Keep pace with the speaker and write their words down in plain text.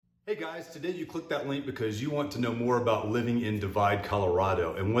Hey guys, today you clicked that link because you want to know more about living in Divide,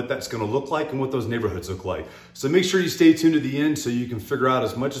 Colorado and what that's going to look like and what those neighborhoods look like. So make sure you stay tuned to the end so you can figure out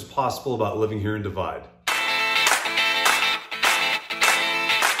as much as possible about living here in Divide.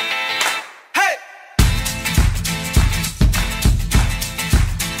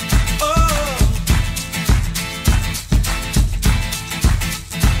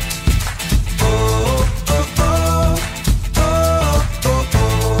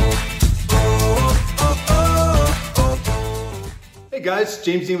 Hey guys,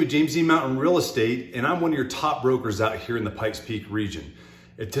 James Dean with James Dean Mountain Real Estate, and I'm one of your top brokers out here in the Pikes Peak region.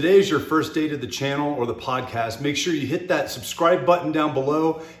 If today is your first day to the channel or the podcast, make sure you hit that subscribe button down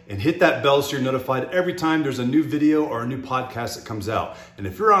below and hit that bell so you're notified every time there's a new video or a new podcast that comes out. And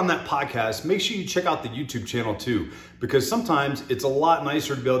if you're on that podcast, make sure you check out the YouTube channel too, because sometimes it's a lot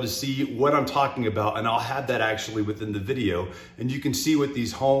nicer to be able to see what I'm talking about, and I'll have that actually within the video, and you can see what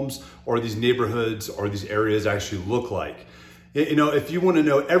these homes or these neighborhoods or these areas actually look like. You know, if you want to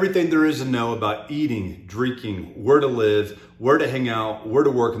know everything there is to know about eating, drinking, where to live, where to hang out, where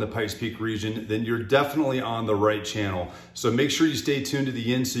to work in the Pikes Peak region, then you're definitely on the right channel. So make sure you stay tuned to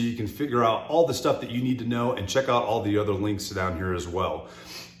the end so you can figure out all the stuff that you need to know and check out all the other links down here as well.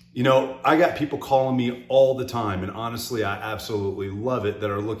 You know, I got people calling me all the time, and honestly, I absolutely love it, that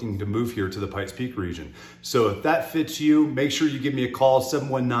are looking to move here to the Pikes Peak region. So if that fits you, make sure you give me a call,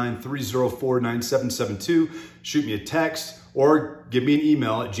 719-304-9772. Shoot me a text or give me an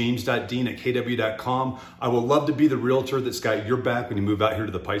email at james.dean@kw.com. I will love to be the realtor that's got your back when you move out here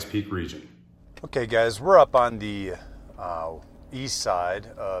to the Pikes Peak region. Okay guys, we're up on the east side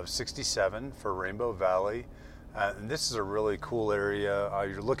of 67 for Rainbow Valley. And this is a really cool area.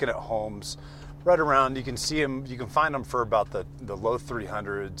 You're looking at homes right around, you can see them, you can find them for about the low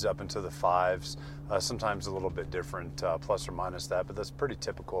 300s up into the 5s, sometimes a little bit different, plus or minus that, but that's pretty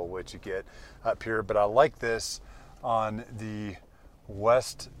typical what you get up here. But I like this on the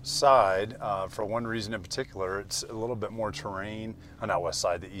west side for one reason in particular. It's a little bit more terrain, not west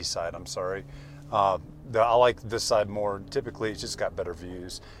side, the east side, I'm sorry. I like this side more. Typically, it's just got better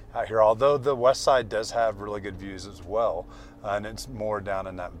views out here, although the west side does have really good views as well, and it's more down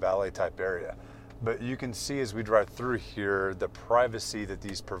in that valley type area. But you can see as we drive through here the privacy that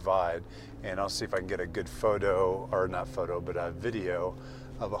these provide, and I'll see if I can get a good photo, or not photo, but a video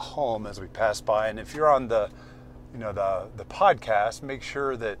of a home as we pass by. And if you're on the podcast, make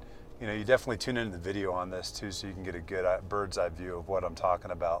sure that you definitely tune into the video on this too, so you can get a good bird's eye view of what I'm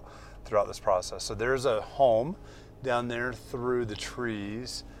talking about throughout this process. So there's a home down there through the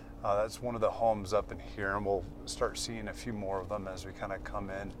trees. That's one of the homes up in here, and we'll start seeing a few more of them as we kind of come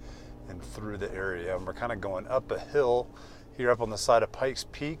in and through the area. And we're kind of going up a hill here up on the side of Pikes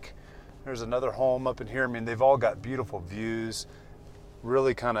Peak. There's another home up in here. I mean, they've all got beautiful views,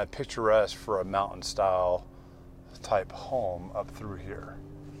 really kind of picturesque for a mountain style type home up through here.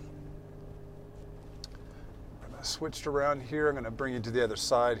 Switched around here. I'm going to bring you to the other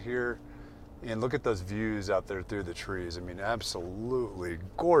side here and look at those views out there through the trees. I mean, absolutely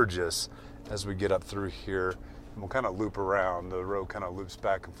gorgeous as we get up through here. And we'll kind of loop around. The road kind of loops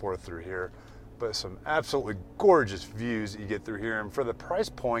back and forth through here, but some absolutely gorgeous views that you get through here. And for the price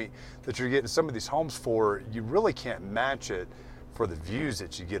point that you're getting some of these homes for, you really can't match it for the views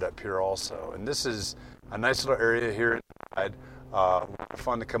that you get up here also. And this is a nice little area here inside.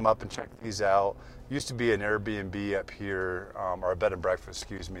 Fun to come up and check these out. Used to be an Airbnb up here, or a bed and breakfast,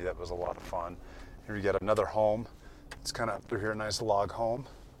 excuse me. That was a lot of fun. Here we got another home. It's kind of up through here, a nice log home.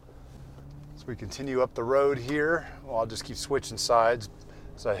 So we continue up the road here. Well, I'll just keep switching sides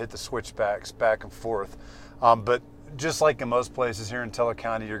so I hit the switchbacks back and forth. But just like in most places here in Teller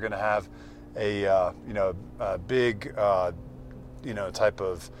County, you're going to have a big type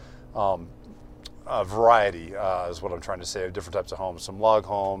of variety is what I'm trying to say, of different types of homes, some log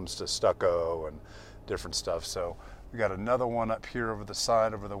homes to stucco and different stuff. So we got another one up here over the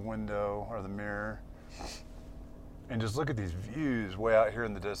side, over the window or the mirror. And just look at these views way out here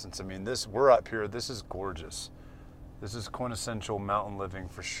in the distance. I mean, we're up here, this is gorgeous. This is quintessential mountain living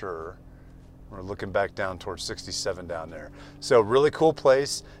for sure. We're looking back down towards 67 down there. So really cool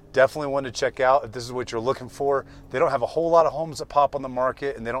place. Definitely one to check out if this is what you're looking for. They don't have a whole lot of homes that pop on the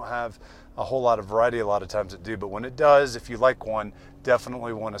market, and they don't have a whole lot of variety a lot of times that do. But when it does, if you like one,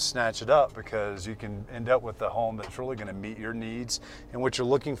 definitely want to snatch it up, because you can end up with a home that's really going to meet your needs and what you're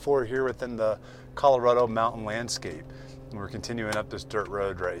looking for here within the Colorado mountain landscape. And we're continuing up this dirt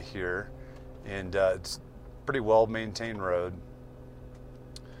road right here, and it's a pretty well maintained road.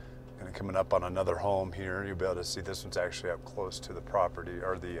 And coming up on another home here, you'll be able to see this one's actually up close to the property,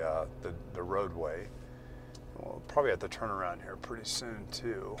 or the roadway. We'll probably have to turn around here pretty soon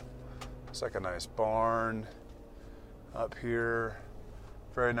too. It's like a nice barn up here.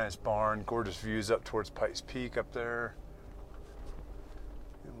 Very nice barn. Gorgeous views up towards Pikes Peak up there.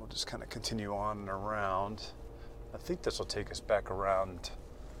 And we'll just kind of continue on and around. I think this will take us back around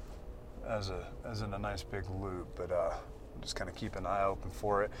as in a nice big loop, but just kind of keep an eye open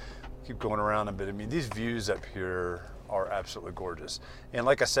for it. Keep going around a bit. I mean, these views up here are absolutely gorgeous. And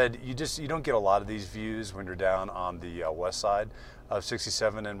like I said, you don't get a lot of these views when you're down on the west side of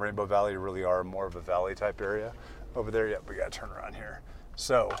 67 and Rainbow Valley. You really are more of a valley type area over there. Yep, we got to turn around here.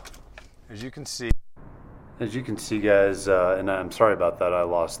 So, as you can see, guys, and I'm sorry about that. I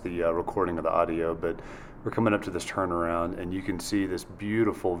lost the recording of the audio, but we're coming up to this turnaround, and you can see this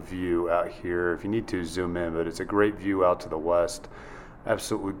beautiful view out here. If you need to, zoom in, but it's a great view out to the west.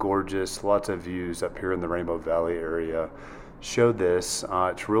 Absolutely gorgeous. Lots of views up here in the Rainbow Valley area. Show this.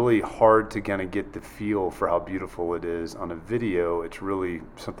 It's really hard to kind of get the feel for how beautiful it is on a video. It's really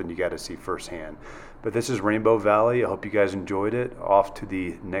something you got to see firsthand. But this is Rainbow Valley. I hope you guys enjoyed it. Off to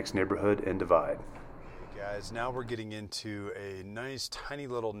the next neighborhood in Divide. Guys, now we're getting into a nice tiny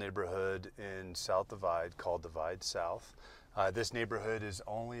little neighborhood in South Divide called Divide South. This neighborhood is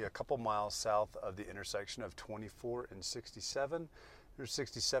only a couple miles south of the intersection of 24 and 67. There's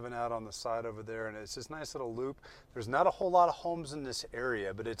 67 out on the side over there, and it's this nice little loop. There's not a whole lot of homes in this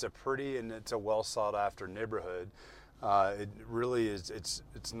area, but it's a pretty and it's a well sought after neighborhood. It really is.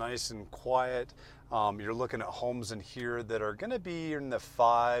 It's nice and quiet. You're looking at homes in here that are going to be in the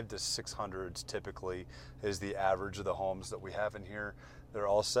 500s to 600s typically is the average of the homes that we have in here. They're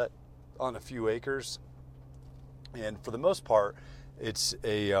all set on a few acres. And for the most part, it's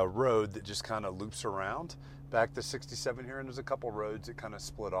a road that just kind of loops around back to 67 here. And there's a couple roads that kind of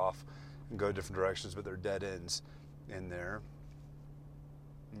split off and go different directions, but they're dead ends in there.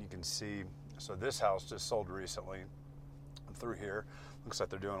 And you can see, so this house just sold recently through here. Looks like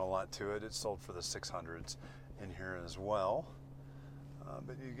they're doing a lot to it. It's sold for the 600s in here as well.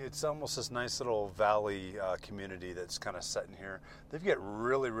 But it's almost this nice little valley community that's kind of set in here. They've got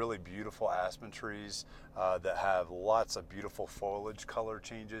really, really beautiful aspen trees that have lots of beautiful foliage color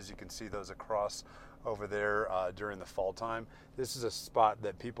changes. You can see those across over there during the fall time. This is a spot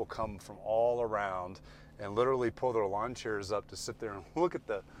that people come from all around and literally pull their lawn chairs up to sit there and look at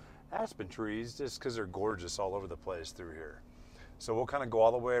the aspen trees just because they're gorgeous all over the place through here. So we'll kind of go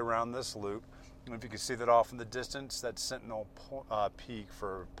all the way around this loop. And if you can see that off in the distance, that's Sentinel Peak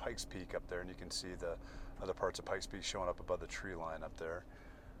for Pikes Peak up there, and you can see the other parts of Pikes Peak showing up above the tree line up there.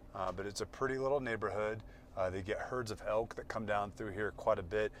 But it's a pretty little neighborhood. They get herds of elk that come down through here quite a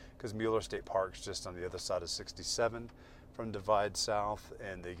bit because Mueller State Park's just on the other side of 67 from Divide South,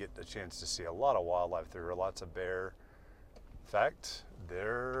 and they get a chance to see a lot of wildlife through here, lots of bear. In fact,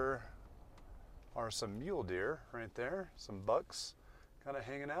 there are some mule deer right there, some bucks kind of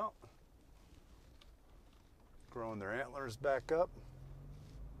hanging out, growing their antlers back up.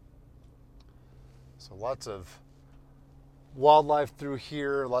 So lots of wildlife through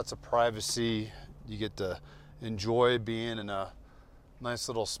here, lots of privacy. You get to enjoy being in a nice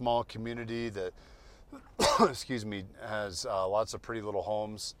little small community that excuse me, has lots of pretty little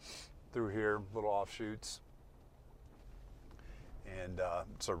homes through here, little offshoots. And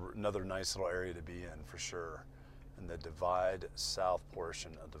it's another nice little area to be in for sure, in the Divide South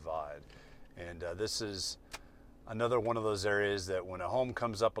portion of Divide. And this is another one of those areas that when a home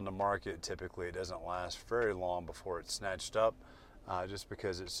comes up on the market, typically it doesn't last very long before it's snatched up, just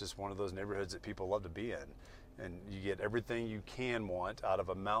because it's just one of those neighborhoods that people love to be in. And you get everything you can want out of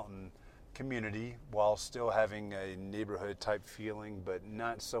a mountain community while still having a neighborhood type feeling, but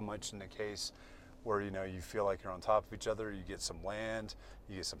not so much in the case where you feel like you're on top of each other. You get some land,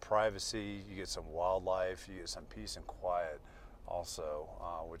 you get some privacy, you get some wildlife, you get some peace and quiet also,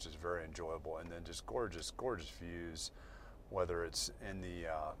 which is very enjoyable. And then just gorgeous views, whether it's in the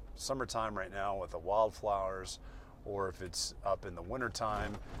summertime right now with the wildflowers, or if it's up in the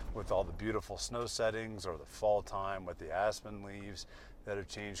wintertime with all the beautiful snow settings, or the fall time with the aspen leaves that have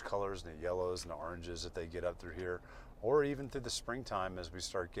changed colors, and the yellows and the oranges that they get up through here, or even through the springtime as we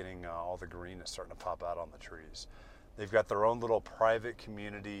start getting all the green that's starting to pop out on the trees. They've got their own little private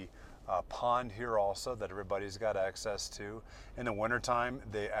community pond here also that everybody's got access to. In the wintertime,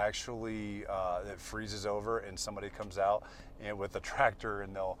 they actually, it freezes over and somebody comes out and with a tractor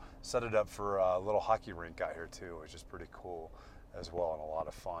and they'll set it up for a little hockey rink out here too, which is pretty cool as well and a lot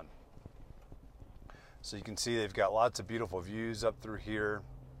of fun. So you can see they've got lots of beautiful views up through here.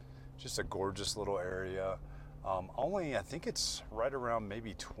 Just a gorgeous little area. Only, I think it's right around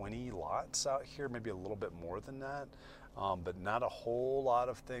maybe 20 lots out here, maybe a little bit more than that, but not a whole lot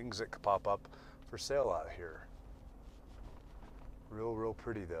of things that could pop up for sale out here. Real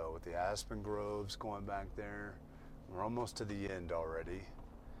pretty though, with the aspen groves going back there. We're almost to the end already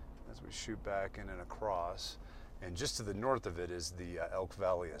as we shoot back in and across. And just to the north of it is the Elk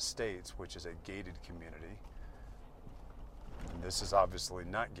Valley Estates, which is a gated community. And this is obviously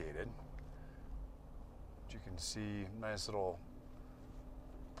not gated. But you can see nice little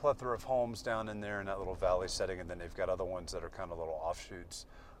plethora of homes down in there in that little valley setting, and then they've got other ones that are kind of little offshoots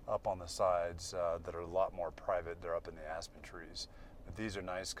up on the sides that are a lot more private. They're up in the aspen trees. But these are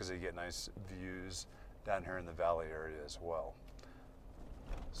nice because they get nice views down here in the valley area as well.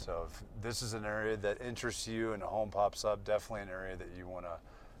 So if this is an area that interests you and a home pops up, definitely an area that you want to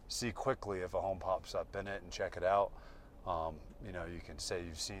see quickly if a home pops up in it and check it out. You know, you can say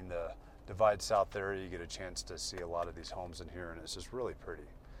you've seen the Divide South area, you get a chance to see a lot of these homes in here, and it's just really pretty.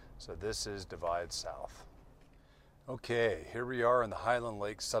 So this is Divide South. Okay, here we are in the Highland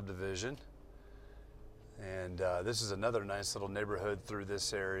Lakes subdivision. And this is another nice little neighborhood through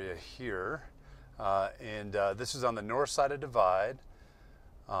this area here. This is on the north side of Divide.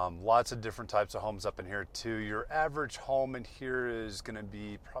 Lots of different types of homes up in here too. Your average home in here is going to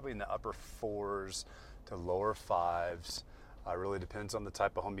be probably in the upper 4s to lower 5s. Really depends on the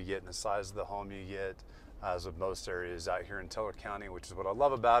type of home you get and the size of the home you get, as with most areas out here in Teller County, which is what I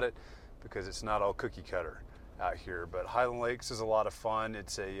love about it, because it's not all cookie cutter out here. But Highland Lakes is a lot of fun.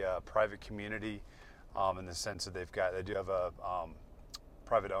 It's a private community in the sense that they do have a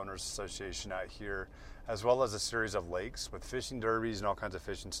private owners association out here, as well as a series of lakes with fishing derbies and all kinds of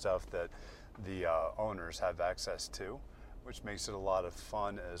fishing stuff that the owners have access to, which makes it a lot of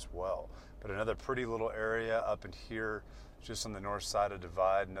fun as well. But another pretty little area up in here, just on the north side of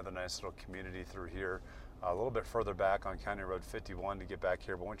Divide, another nice little community through here. A little bit further back on County Road 51 to get back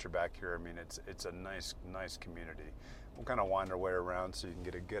here, but once you're back here, I mean, it's a nice community. We'll kind of wind our way around so you can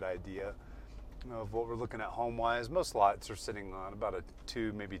get a good idea of what we're looking at home-wise. Most lots are sitting on about a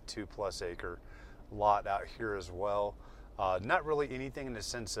 2, maybe 2+ acre lot out here as well. Not really anything in the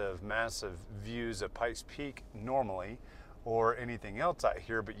sense of massive views of Pikes Peak normally, or anything else out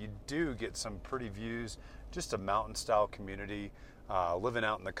here, but you do get some pretty views. Just a mountain-style community, living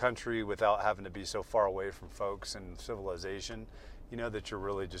out in the country without having to be so far away from folks and civilization. You know that you're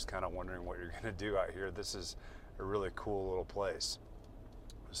really just kind of wondering what you're going to do out here. This is a really cool little place.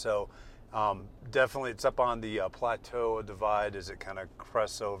 So definitely it's up on the plateau of Divide as it kind of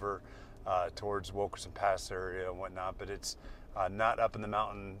crests over towards Wilkerson Pass area and whatnot, but it's not up in the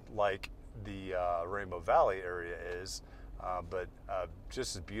mountain like the Rainbow Valley area is, but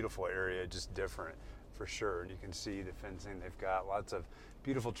just a beautiful area, just different for sure. And you can see the fencing they've got, lots of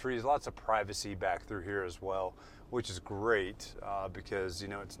beautiful trees, lots of privacy back through here as well, which is great because, you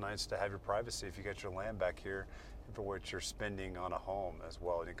know, it's nice to have your privacy if you got your land back here for what you're spending on a home as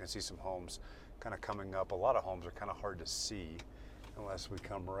well. And you can see some homes kind of coming up. A lot of homes are kind of hard to see unless we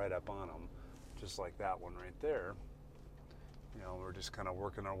come right up on them, just like that one right there. You know, we're just kind of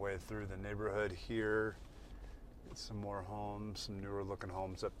working our way through the neighborhood here. Get some more homes, some newer looking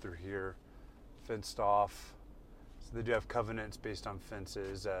homes up through here, fenced off. So they do have covenants based on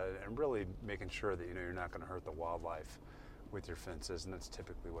fences and really making sure that, you know, you're not going to hurt the wildlife with your fences, and that's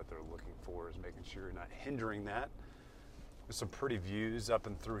typically what they're looking for, is making sure you're not hindering that. There's some pretty views up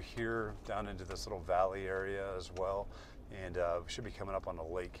and through here down into this little valley area as well, and we should be coming up on a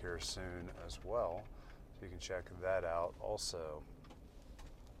lake here soon as well, so you can check that out also.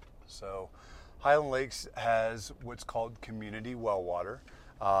 So Highland Lakes has what's called community well water,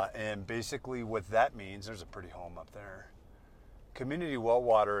 and basically what that means, there's a pretty home up there. Community well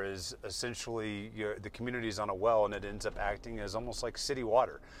water is essentially the community is on a well, and it ends up acting as almost like city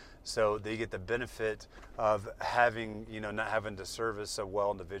water. So they get the benefit of having, you know, not having to service a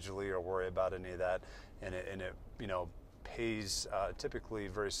well individually or worry about any of that, and it you know, pays typically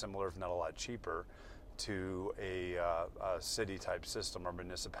very similar, if not a lot cheaper, to a city type system or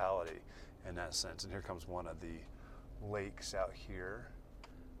municipality in that sense. And here comes one of the lakes out here,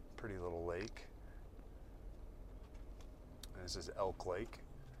 pretty little lake. This is Elk Lake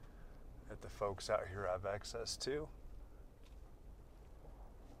that the folks out here have access to.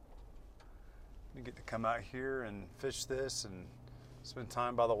 You get to come out here and fish this and spend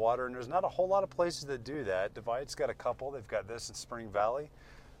time by the water, and there's not a whole lot of places that do that. Divide's got a couple. They've got this in Spring Valley,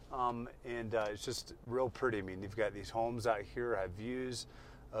 and it's just real pretty. I mean, you've got these homes out here, have views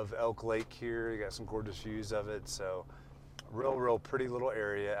of Elk Lake here. You got some gorgeous views of it, so real pretty little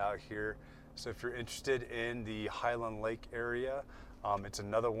area out here. So if you're interested in the Highland Lake area, it's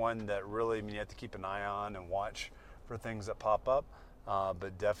another one that really, I mean, you have to keep an eye on and watch for things that pop up,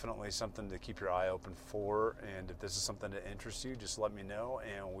 but definitely something to keep your eye open for. And if this is something that interests you, just let me know,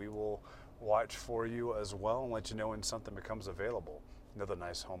 and we will watch for you as well and let you know when something becomes available. Another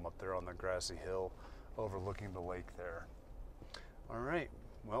nice home up there on the grassy hill overlooking the lake there. All right,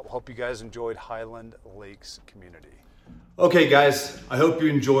 well, hope you guys enjoyed Highland Lakes Community. Okay guys, I hope you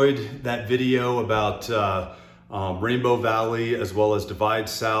enjoyed that video about Rainbow Valley, as well as Divide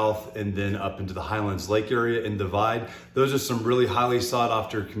South, and then up into the Highlands Lake area in Divide. Those are some really highly sought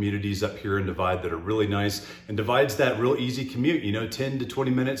after communities up here in Divide that are really nice. And Divide's that real easy commute, 10 to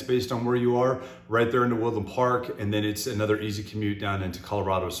 20 minutes based on where you are, right there into Woodland Park. And then it's another easy commute down into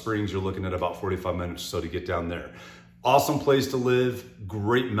Colorado Springs. You're looking at about 45 minutes or so to get down there. Awesome place to live,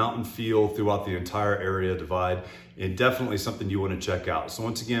 great mountain feel throughout the entire area of Divide, and definitely something you want to check out. So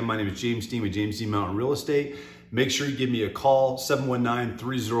once again, my name is James Dean with James Dean Mountain Real Estate. Make sure you give me a call,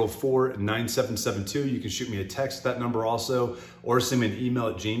 719-304-9772. You can shoot me a text at that number also, or send me an email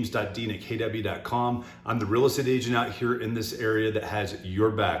at james.dean@kw.com. I'm the real estate agent out here in this area that has your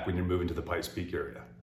back when you're moving to the Pikes Peak area.